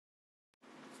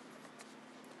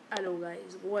Hello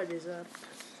guys, what is up?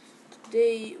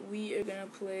 Today we are gonna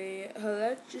play,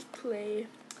 let's just play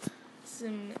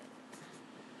some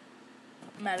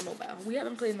Madden Mobile. We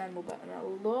haven't played Madden Mobile in a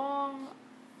long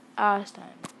ass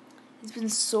time. It's been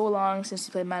so long since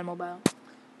we played Madden Mobile.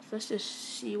 Let's just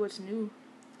see what's new.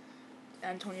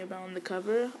 Antonio Brown on the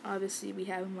cover. Obviously we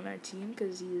have him on our team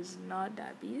because he is not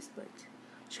that beast, but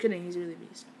just kidding, he's really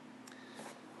beast.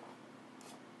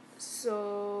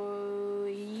 So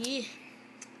yeah.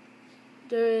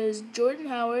 There is Jordan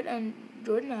Howard.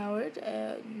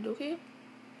 Okay.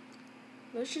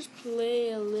 Let's just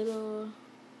play a little.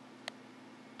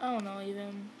 I don't know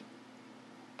even.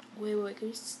 Wait.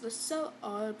 Let's sell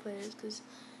all our players because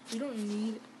we don't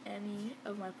need any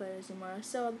of my players anymore. Let's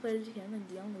sell all the players we can. Like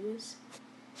Dion Lewis.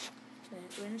 Okay,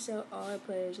 we're gonna sell all our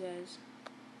players, guys.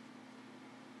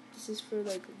 This is for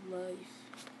like life.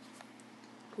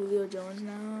 Julio Jones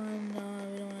now. No,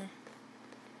 we don't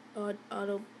want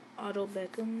Otto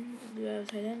Beckham. Do we have a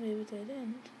tight end? We have a tight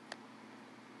end.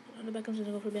 Otto Beckham's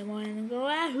gonna go for Ben White and go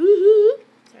hoo.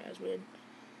 Sorry, that's weird.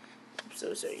 I'm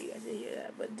so sorry you guys didn't hear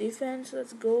that. But defense,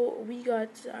 let's go. We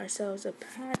got ourselves a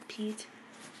Pat Pete.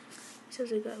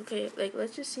 Okay, like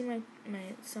let's just see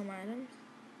some items.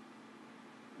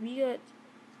 We got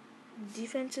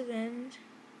defensive end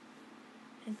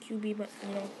and QB, but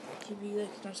QB like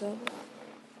it's not sellable.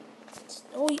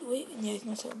 Oh wait, yeah, it's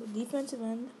not sellable. Defensive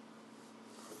end.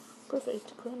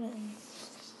 Perfect. Clement.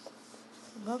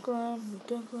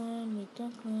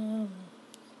 McDuckland.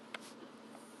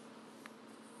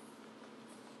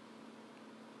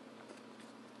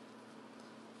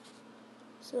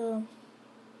 So,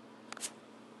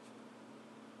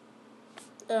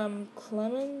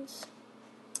 Clemens,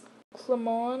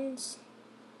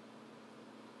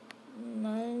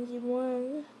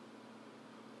 91.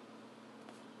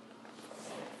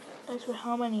 That's for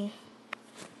how many?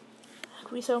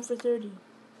 Can we sell them for 30?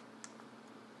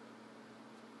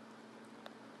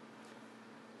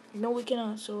 No, we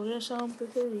cannot, so we're gonna sell them for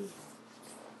 30.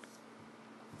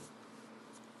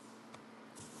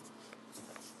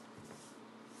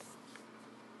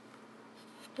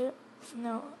 Yep,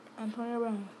 no, Antonio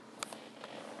Brown.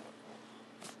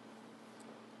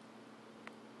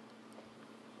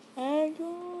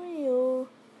 Antonio.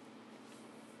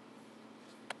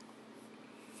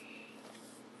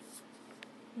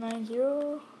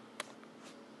 $90.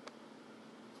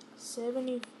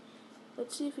 70.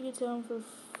 Let's see if we can sell them for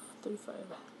 35.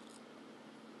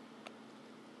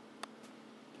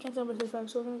 Can't sell them for 35,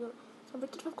 so we're gonna go sell them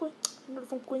for 35 coins.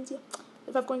 35 coins, yeah.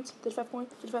 35 coins, 35 coins,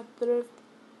 35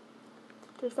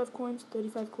 coins,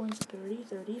 35 coins,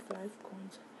 35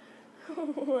 coins.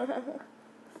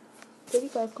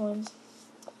 35 coins.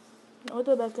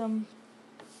 Odell Beckham.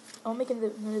 I'll make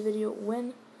another video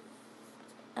when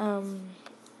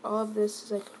all of this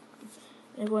is like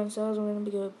everyone sells. We're gonna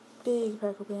make a big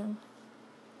pack opening.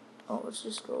 Oh, let's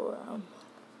just go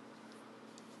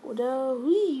Odell.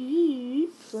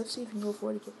 Let's see if we can go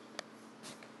 40K.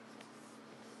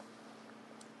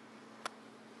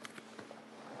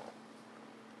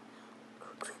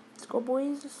 Let's go,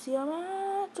 boys. Let's see how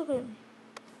much. Okay.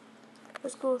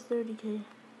 Let's go 30K.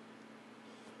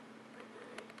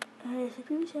 Alright, if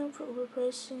people sell them for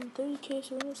overpricing 30K,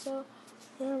 so we're gonna sell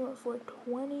them for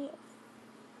 20.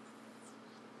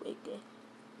 Wait, okay.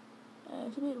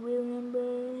 It's a bit weird, remember?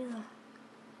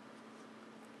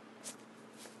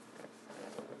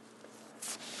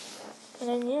 And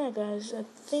then yeah, guys, I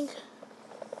think.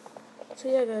 So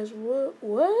yeah, guys, what?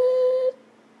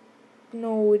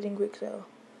 No, we didn't quick sell.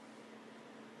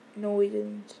 No, we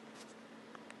didn't.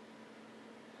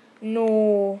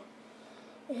 No.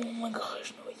 Oh my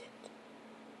gosh, no, we didn't.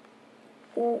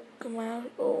 Oh, come on.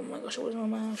 Oh my gosh, it wasn't on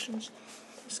my options.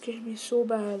 It scared me so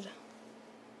bad.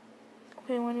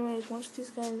 Okay, well, anyways, once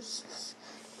these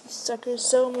suckers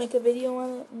sell, make a video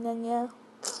on it, and then yeah.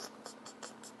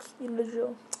 You know the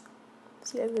drill.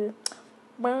 See you guys later.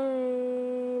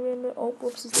 Bye. Oh,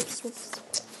 whoops. Let's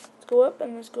go up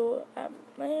and let's go up.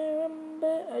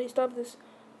 How do you stop this?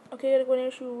 Okay, I gotta go in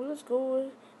your shoe. Let's go.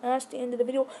 That's the end of the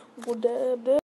video. We'll go